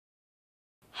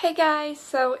Hey guys,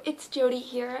 so it's Jody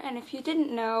here, and if you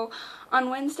didn't know, on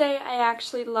Wednesday I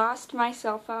actually lost my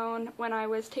cell phone when I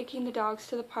was taking the dogs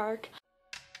to the park.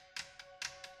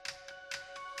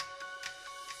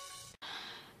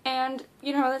 And,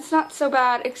 you know, it's not so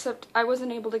bad, except I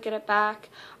wasn't able to get it back.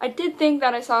 I did think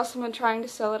that I saw someone trying to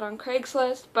sell it on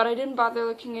Craigslist, but I didn't bother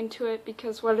looking into it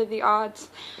because what are the odds?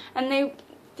 And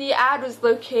the ad was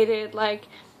located, like,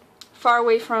 far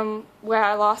away from where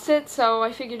I lost it, so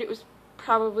I figured it was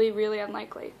probably really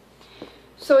unlikely.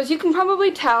 So as you can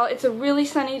probably tell, it's a really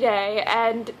sunny day,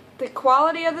 and the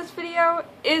quality of this video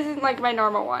isn't like my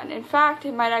normal one. In fact,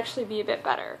 it might actually be a bit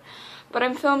better. But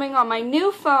I'm filming on my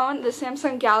new phone, the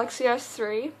Samsung Galaxy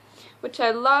S3, which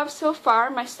I love so far.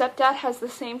 My stepdad has the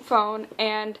same phone,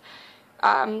 and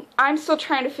I'm still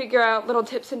trying to figure out little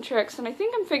tips and tricks, and I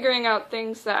think I'm figuring out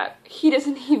things that he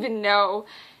doesn't even know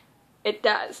it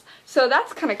does. So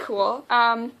that's kind of cool.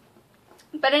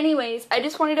 But anyways, I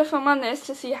just wanted to film on this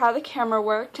to see how the camera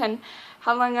worked and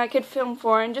how long I could film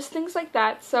for and just things like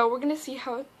that. So we're going to see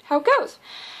how it goes.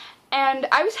 And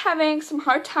I was having some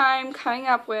hard time coming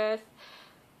up with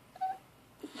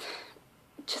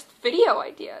just video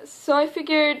ideas. So I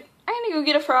figured, I'm going to go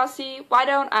get a Frosty. Why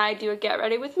don't I do a get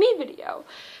ready with me video?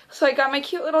 So I got my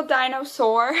cute little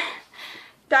dinosaur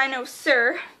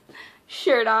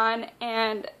shirt on,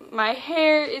 and my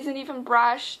hair isn't even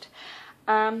brushed.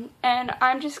 And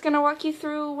I'm just going to walk you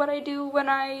through what I do when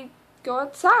I go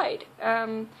outside.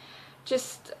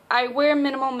 I wear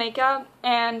minimal makeup,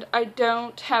 and I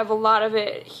don't have a lot of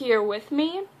it here with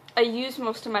me. I use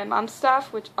most of my mom's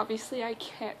stuff, which obviously I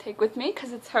can't take with me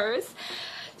because it's hers.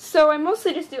 So I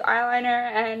mostly just do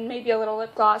eyeliner and maybe a little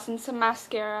lip gloss and some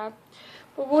mascara.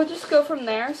 But we'll just go from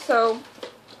there. So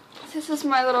this is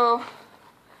my little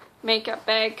makeup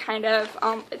bag, kind of.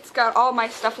 It's got all my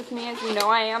stuff with me. As you know,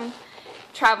 I am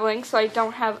traveling, so I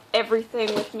don't have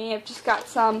everything with me. I've just got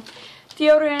some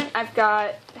deodorant, I've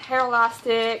got hair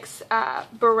elastics,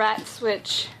 barrettes,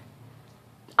 which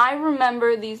I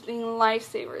remember these being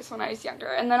lifesavers when I was younger,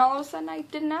 and then all of a sudden I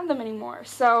didn't have them anymore,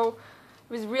 so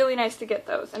it was really nice to get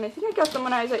those, and I think I got them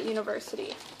when I was at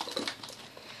university.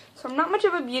 So I'm not much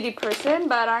of a beauty person,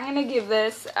 but I'm going to give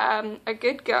this a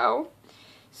good go.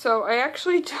 So I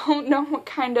actually don't know what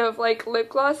kind of like lip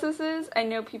gloss this is. I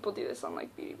know people do this on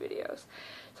like beauty videos.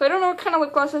 So I don't know what kind of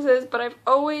lip gloss this is, but I've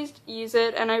always used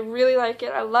it and I really like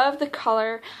it. I love the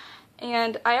color,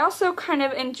 and I also kind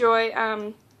of enjoy,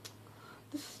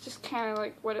 this is just kind of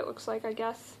like what it looks like, I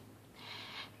guess.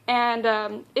 And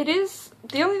it is,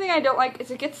 the only thing I don't like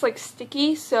is it gets like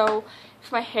sticky, so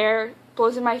if my hair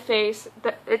blows in my face,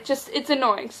 it's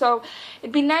annoying. So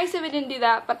it'd be nice if it didn't do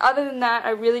that, but other than that, I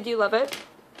really do love it.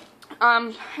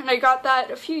 And I got that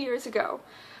a few years ago.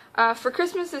 For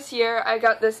Christmas this year, I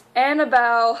got this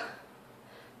Annabelle,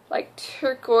 like,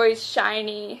 turquoise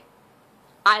shiny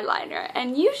eyeliner.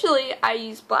 And usually I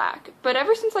use black, but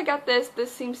ever since I got this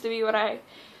seems to be what I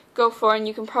go for, and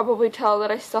you can probably tell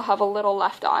that I still have a little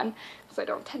left on, because I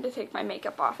don't tend to take my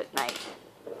makeup off at night.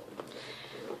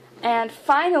 And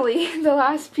finally, the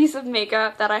last piece of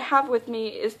makeup that I have with me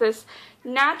is this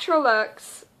Natural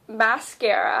Looks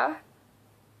mascara.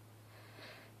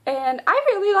 And I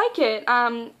really like it.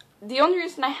 The only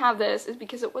reason I have this is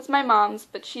because it was my mom's,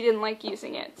 but she didn't like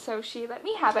using it, so she let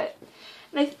me have it.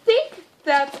 And I think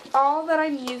that's all that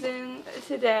I'm using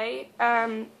today,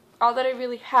 all that I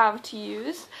really have to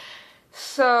use.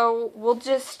 So we'll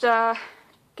just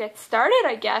get started,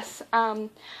 I guess.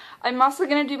 I'm also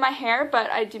going to do my hair,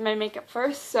 but I do my makeup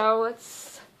first, so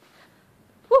let's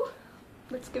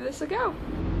give this a go.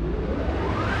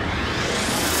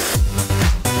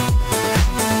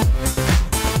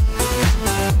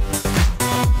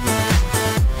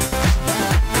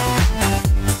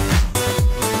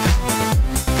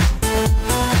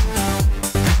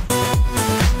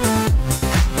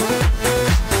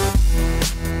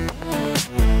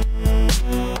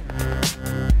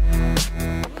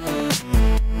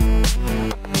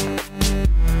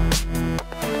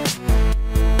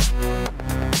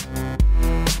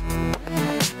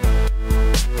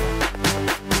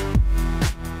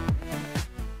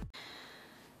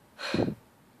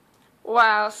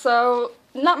 Wow, so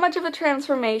not much of a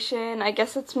transformation. I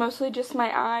guess it's mostly just my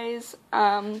eyes.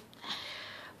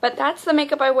 But that's the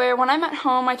makeup I wear. When I'm at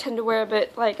home, I tend to wear a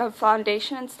bit like of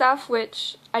foundation and stuff,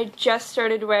 which I just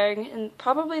started wearing in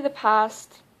probably the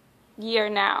past year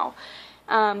now.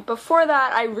 Before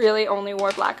that, I really only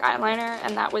wore black eyeliner,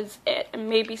 and that was it, and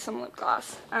maybe some lip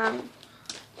gloss.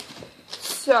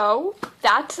 So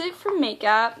that's it for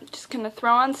makeup. I'm just gonna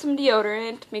throw on some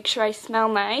deodorant, make sure I smell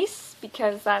nice,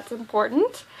 because that's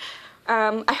important.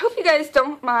 I hope you guys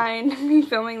don't mind me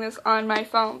filming this on my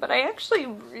phone, but I actually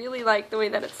really like the way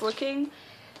that it's looking,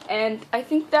 and I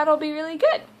think that'll be really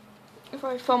good if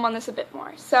I film on this a bit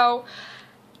more. So,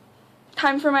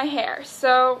 time for my hair.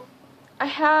 So, I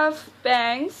have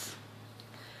bangs,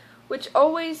 which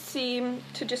always seem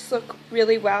to just look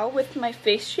really well with my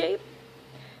face shape.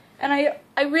 And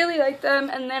I really like them,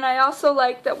 and then I also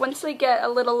like that once they get a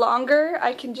little longer,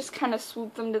 I can just kind of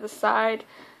swoop them to the side,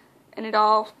 and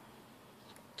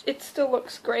it still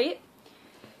looks great.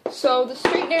 So the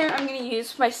straightener I'm going to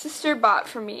use, my sister bought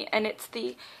for me, and it's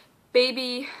the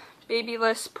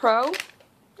Babyless Pro,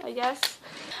 I guess.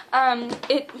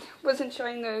 It wasn't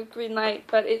showing the green light,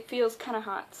 but it feels kind of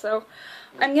hot, so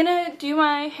I'm going to do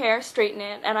my hair, straighten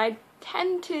it, and I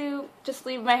tend to just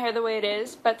leave my hair the way it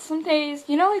is, but some days,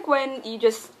 you know, like when you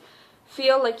just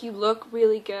feel like you look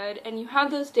really good, and you have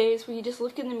those days where you just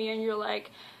look in the mirror and you're like,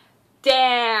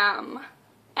 damn.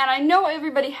 And I know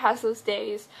everybody has those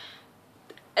days,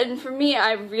 and for me,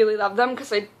 I really love them,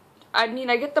 because I mean,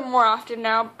 I get them more often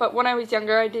now, but when I was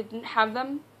younger, I didn't have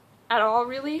them at all,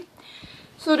 really.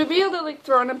 So to be able to like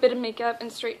throw on a bit of makeup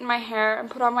and straighten my hair and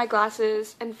put on my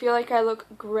glasses and feel like I look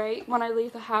great when I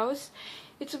leave the house,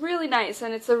 it's really nice,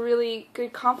 and it's a really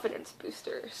good confidence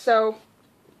booster. So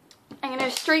I'm going to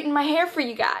straighten my hair for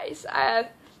you guys.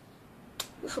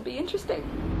 This will be interesting.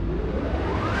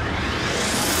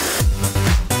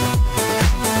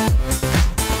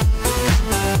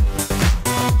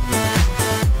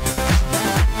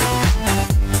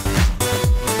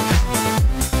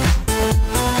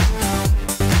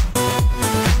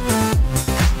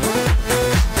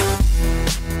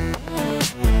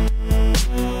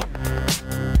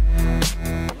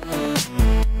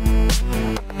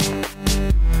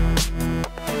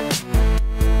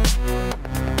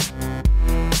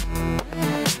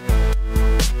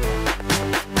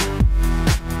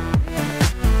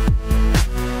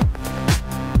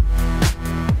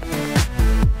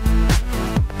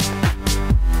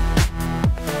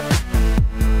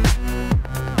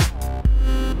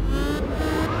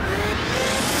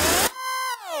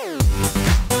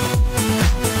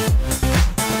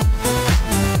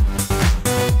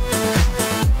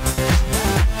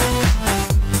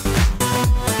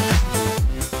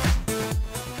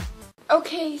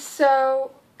 Okay,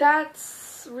 so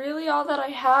that's really all that I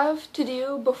have to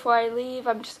do before I leave.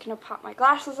 I'm just going to pop my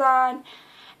glasses on,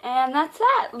 and that's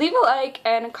that. Leave a like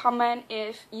and a comment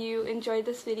if you enjoyed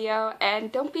this video, and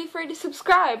don't be afraid to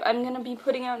subscribe. I'm going to be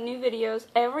putting out new videos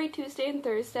every Tuesday and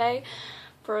Thursday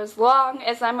for as long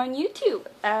as I'm on YouTube,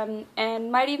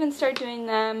 and might even start doing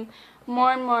them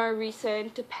more and more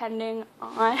recent depending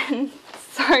on,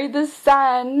 sorry, the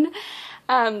sun,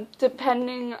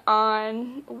 depending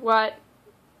on what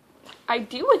I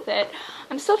do with it.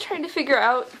 I'm still trying to figure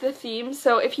out the theme,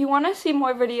 so if you want to see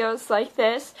more videos like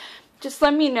this, just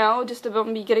let me know, just about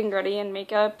me getting ready and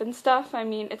makeup and stuff. I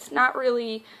mean, it's not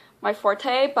really my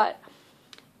forte, but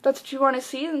if that's what you want to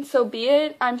see, then so be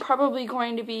it. I'm probably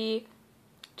going to be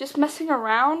just messing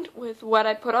around with what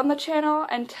I put on the channel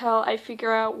until I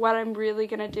figure out what I'm really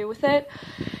going to do with it.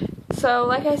 So,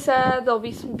 like I said, there'll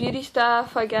be some beauty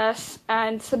stuff, I guess,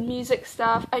 and some music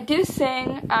stuff. I do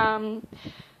sing.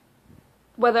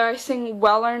 Whether I sing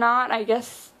well or not, I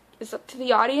guess, is up to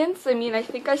the audience. I mean, I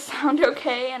think I sound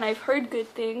okay, and I've heard good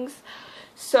things.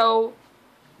 So,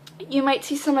 you might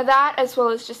see some of that, as well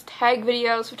as just tag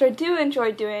videos, which I do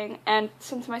enjoy doing. And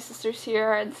since my sister's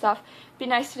here and stuff, it'd be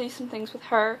nice to do some things with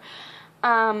her.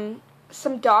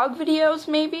 Some dog videos,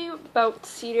 maybe, about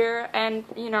Cedar, and,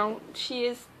 you know,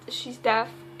 she's deaf,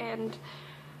 and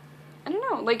I don't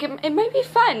know, like, it might be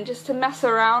fun just to mess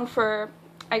around for,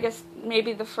 I guess,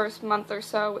 maybe the first month or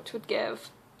so, which would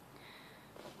give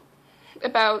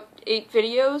about 8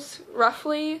 videos,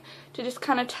 roughly, to just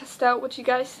kind of test out what you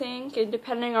guys think, and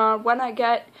depending on when I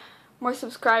get more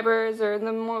subscribers, or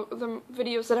the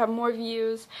videos that have more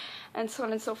views, and so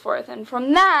on and so forth, and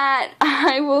from that,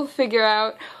 I will figure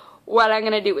out what I'm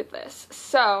going to do with this.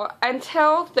 So,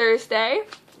 until Thursday,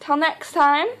 till next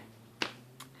time,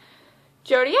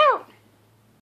 Jody out!